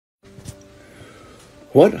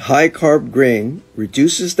What high-carb grain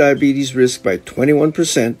reduces diabetes risk by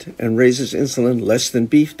 21% and raises insulin less than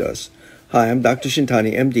beef does? Hi, I'm Dr.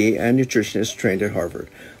 Shintani, MD, and nutritionist trained at Harvard.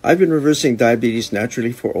 I've been reversing diabetes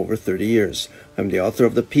naturally for over 30 years. I'm the author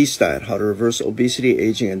of The Peace Diet, How to Reverse Obesity,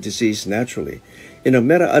 Aging, and Disease Naturally. In a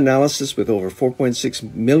meta-analysis with over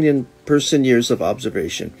 4.6 million person-years of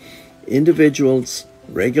observation, individuals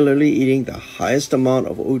regularly eating the highest amount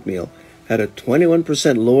of oatmeal had a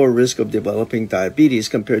 21% lower risk of developing diabetes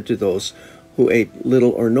compared to those who ate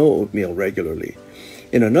little or no oatmeal regularly.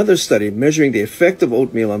 In another study measuring the effect of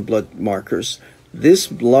oatmeal on blood markers, this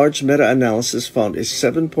large meta-analysis found a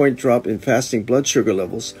 7-point drop in fasting blood sugar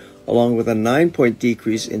levels, along with a 9-point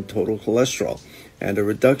decrease in total cholesterol and a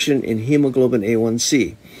reduction in hemoglobin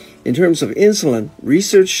A1C. In terms of insulin,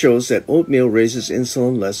 research shows that oatmeal raises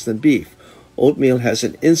insulin less than beef. Oatmeal has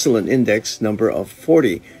an insulin index number of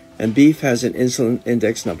 40, and beef has an insulin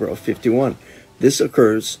index number of 51. This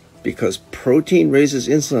occurs because protein raises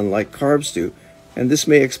insulin like carbs do, and this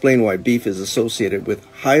may explain why beef is associated with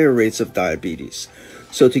higher rates of diabetes.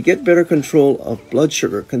 So to get better control of blood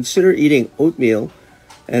sugar, consider eating oatmeal.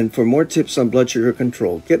 And for more tips on blood sugar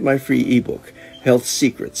control, get my free ebook, Health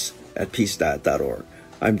Secrets, at peacediet.org.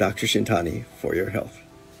 I'm Dr. Shintani for your health.